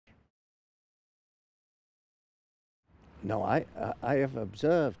No, I have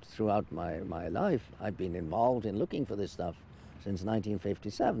observed throughout my life, I've been involved in looking for this stuff since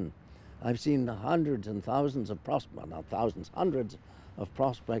 1957. I've seen hundreds and thousands of prospects, not thousands, hundreds of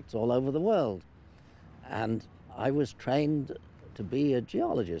prospects all over the world. And I was trained to be a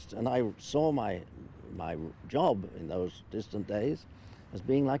geologist, and I saw my job in those distant days as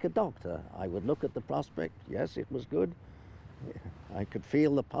being like a doctor. I would look at the prospect, yes, it was good. I could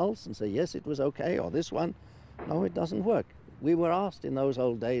feel the pulse and say, yes, it was okay, or this one, no, it doesn't work. We were asked in those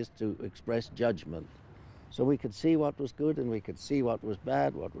old days to express judgment. So we could see what was good and we could see what was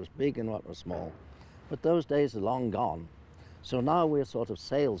bad, what was big and what was small. But those days are long gone. So now we're sort of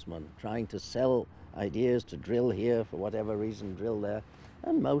salesmen trying to sell ideas to drill here for whatever reason, drill there,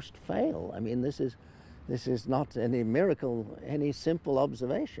 and most fail. I mean, this is not any miracle. Any simple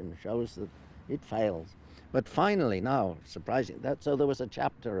observation shows that it fails. But finally now, surprising that, so there was a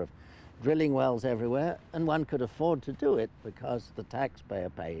chapter of drilling wells everywhere, and one could afford to do it because the taxpayer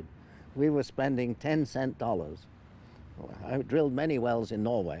paid. We were spending 10-cent dollars. I drilled many wells in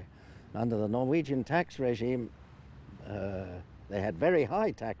Norway. Under the Norwegian tax regime, they had very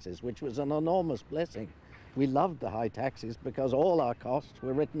high taxes, which was an enormous blessing. We loved the high taxes because all our costs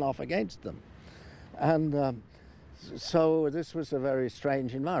were written off against them. And so this was a very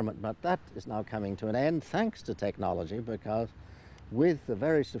strange environment, but that is now coming to an end thanks to technology, because with the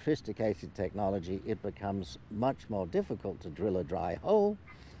very sophisticated technology, it becomes much more difficult to drill a dry hole.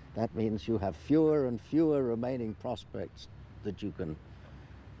 That means you have fewer and fewer remaining prospects that you can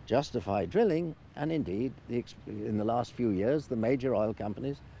justify drilling, and indeed, in the last few years, the major oil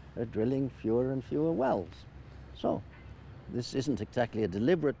companies are drilling fewer and fewer wells. So this isn't exactly a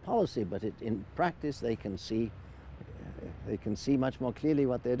deliberate policy, but in practice they can see much more clearly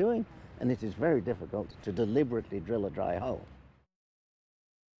what they're doing, and it is very difficult to deliberately drill a dry hole.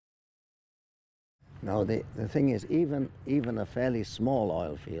 No, the thing is, even a fairly small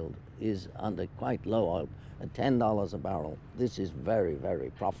oil field is under quite low oil, at $10 a barrel. This is very, very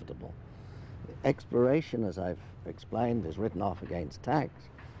profitable. Exploration, as I've explained, is written off against tax.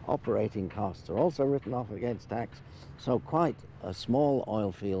 Operating costs are also written off against tax. So quite a small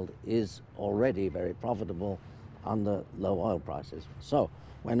oil field is already very profitable under low oil prices. So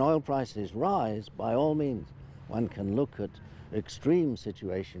when oil prices rise, by all means, one can look at extreme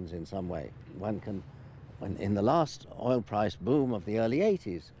situations in some way. In the last oil price boom of the early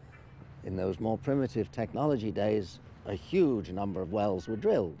 80s, in those more primitive technology days, a huge number of wells were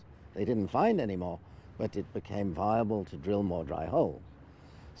drilled. They didn't find any more, but it became viable to drill more dry holes.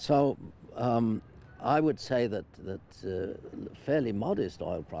 So I would say that fairly modest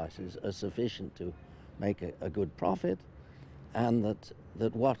oil prices are sufficient to make a good profit, and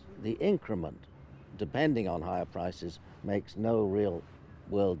that what the increment, depending on higher prices, makes no real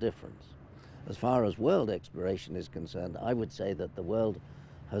world difference. As far as world exploration is concerned, I would say that the world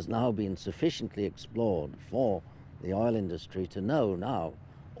has now been sufficiently explored for the oil industry to know now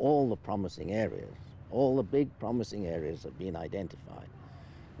all the promising areas. All the big promising areas have been identified.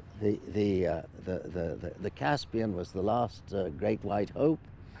 The Caspian was the last great white hope.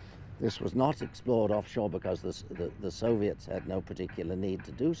 This was not explored offshore because the Soviets had no particular need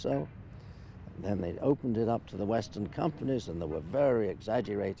to do so. Then they opened it up to the Western companies, and there were very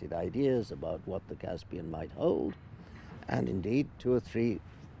exaggerated ideas about what the Caspian might hold. And indeed, 2 or 3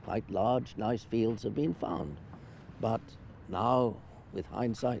 quite large, nice fields have been found. But now, with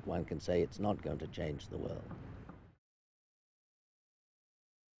hindsight, one can say it's not going to change the world.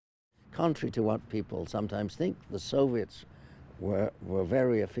 Contrary to what people sometimes think, the Soviets were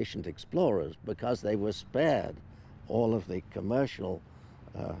very efficient explorers because they were spared all of the commercial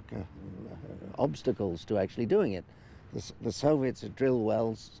obstacles to actually doing it. The Soviets had drilled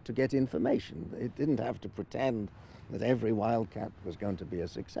wells to get information. It didn't have to pretend that every wildcat was going to be a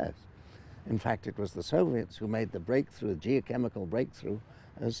success. In fact, it was the Soviets who made the breakthrough, geochemical breakthrough,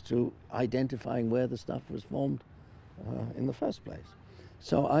 as to identifying where the stuff was formed in the first place.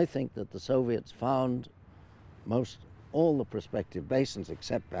 So I think that the Soviets found all the prospective basins,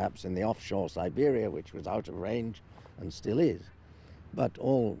 except perhaps in the offshore Siberia, which was out of range and still is. But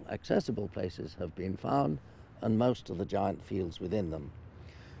all accessible places have been found, and most of the giant fields within them.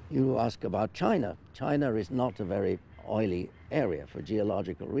 You ask about China. China is not a very oily area for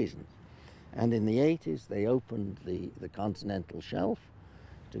geological reasons. And in the 80s, they opened the continental shelf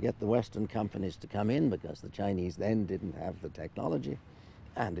to get the Western companies to come in, because the Chinese then didn't have the technology,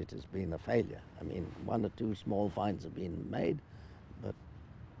 and it has been a failure. I mean, 1 or 2 small finds have been made,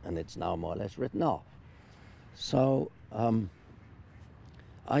 and it's now more or less written off. So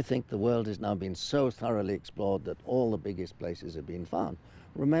I think the world has now been so thoroughly explored that all the biggest places have been found.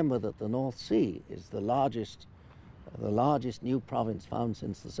 Remember that the North Sea is the largest the largest new province found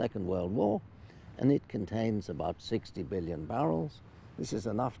since the Second World War, and it contains about 60 billion barrels. This is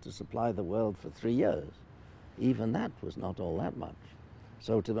enough to supply the world for 3 years. Even that was not all that much.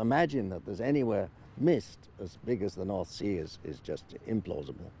 So to imagine that there's anywhere mist as big as the North Sea is just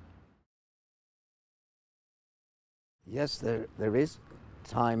implausible. Yes, there is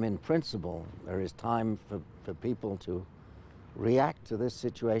time in principle. There is time for people to react to this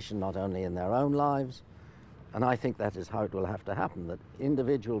situation, not only in their own lives, and I think that is how it will have to happen, that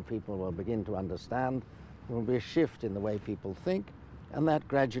individual people will begin to understand. There will be a shift in the way people think, and that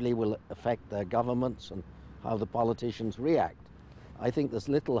gradually will affect their governments and how the politicians react. I think there's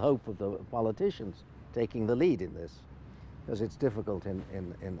little hope of the politicians taking the lead in this, because it's difficult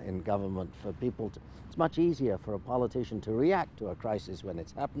in government for people to... It's much easier for a politician to react to a crisis when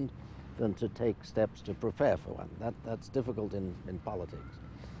it's happened than to take steps to prepare for one. That's difficult in politics.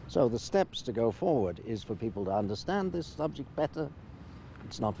 So the steps to go forward is for people to understand this subject better.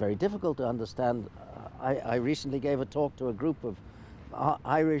 It's not very difficult to understand. I recently gave a talk to a group of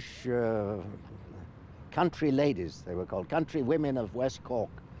Irish country ladies. They were called country women of West Cork.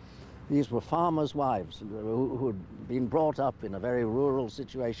 These were farmers' wives who had been brought up in a very rural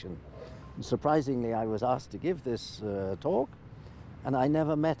situation. And surprisingly, I was asked to give this talk, and I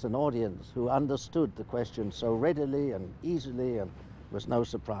never met an audience who understood the question so readily and easily, and was no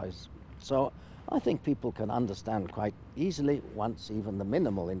surprise. So I think people can understand quite easily once even the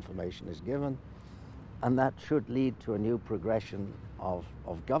minimal information is given, and that should lead to a new progression of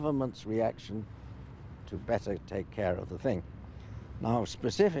government's reaction to better take care of the thing. Now,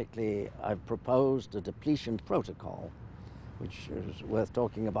 specifically, I've proposed a depletion protocol, which is worth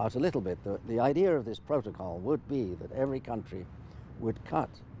talking about a little bit. The idea of this protocol would be that every country would cut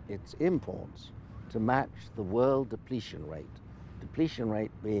its imports to match the world depletion rate. Depletion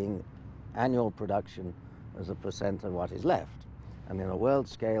rate being annual production as a percent of what is left. And in a world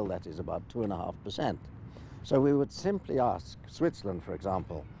scale, that is about 2.5%. So we would simply ask Switzerland, for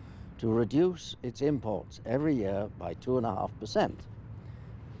example, to reduce its imports every year by 2.5%.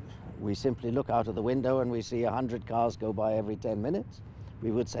 We simply look out of the window and we see 100 cars go by every 10 minutes.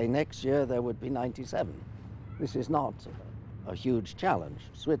 We would say next year there would be 97. This is not a huge challenge.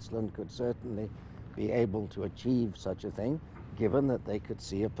 Switzerland could certainly be able to achieve such a thing, given that they could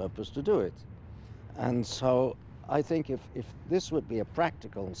see a purpose to do it. And so I think if this would be a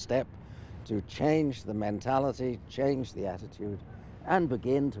practical step to change the mentality, change the attitude, and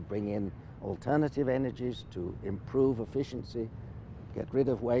begin to bring in alternative energies to improve efficiency, get rid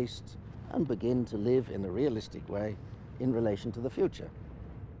of waste, and begin to live in a realistic way in relation to the future.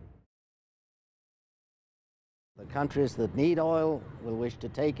 The countries that need oil will wish to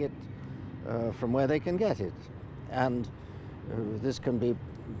take it from where they can get it. And this can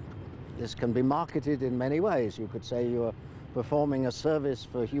be marketed in many ways. You could say you're performing a service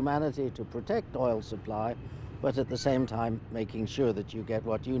for humanity to protect oil supply, but at the same time making sure that you get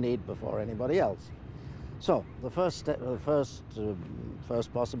what you need before anybody else. So the first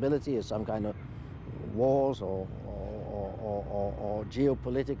possibility is some kind of wars or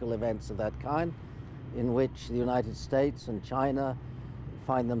geopolitical events of that kind, in which the United States and China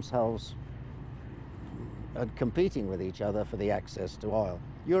find themselves competing with each other for the access to oil.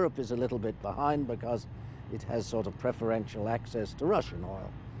 Europe is a little bit behind because it has sort of preferential access to Russian oil,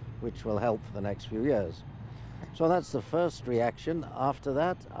 which will help for the next few years. So that's the first reaction. After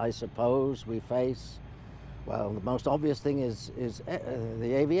that, I suppose we face, well, the most obvious thing is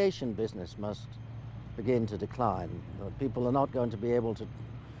the aviation business must begin to decline. People are not going to be able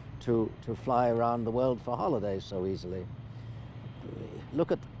to fly around the world for holidays so easily.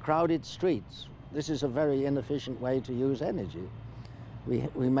 Look at crowded streets. This is a very inefficient way to use energy.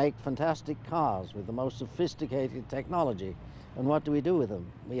 We make fantastic cars with the most sophisticated technology, and what do we do with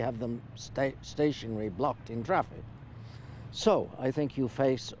them? We have them stationary, blocked in traffic. So I think you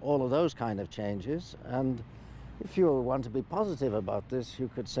face all of those kind of changes, and if you want to be positive about this, you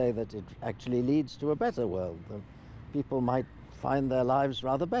could say that it actually leads to a better world. People might find their lives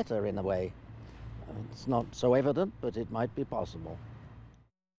rather better in a way. It's not so evident, but it might be possible.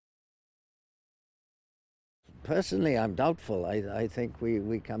 Personally, I'm doubtful. I think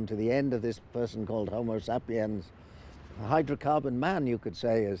we come to the end of this person called Homo sapiens. A hydrocarbon man, you could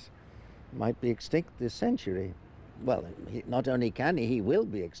say, might be extinct this century. Well, not only can he will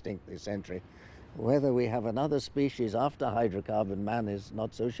be extinct this century. Whether we have another species after hydrocarbon man is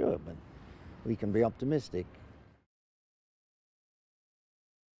not so sure, but we can be optimistic.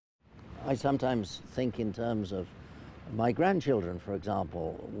 I sometimes think in terms of my grandchildren, for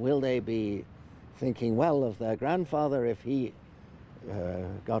example. Will they be thinking well of their grandfather if he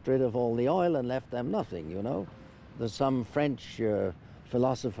got rid of all the oil and left them nothing, you know? There's some French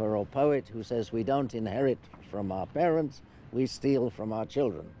philosopher or poet who says we don't inherit from our parents, we steal from our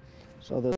children. So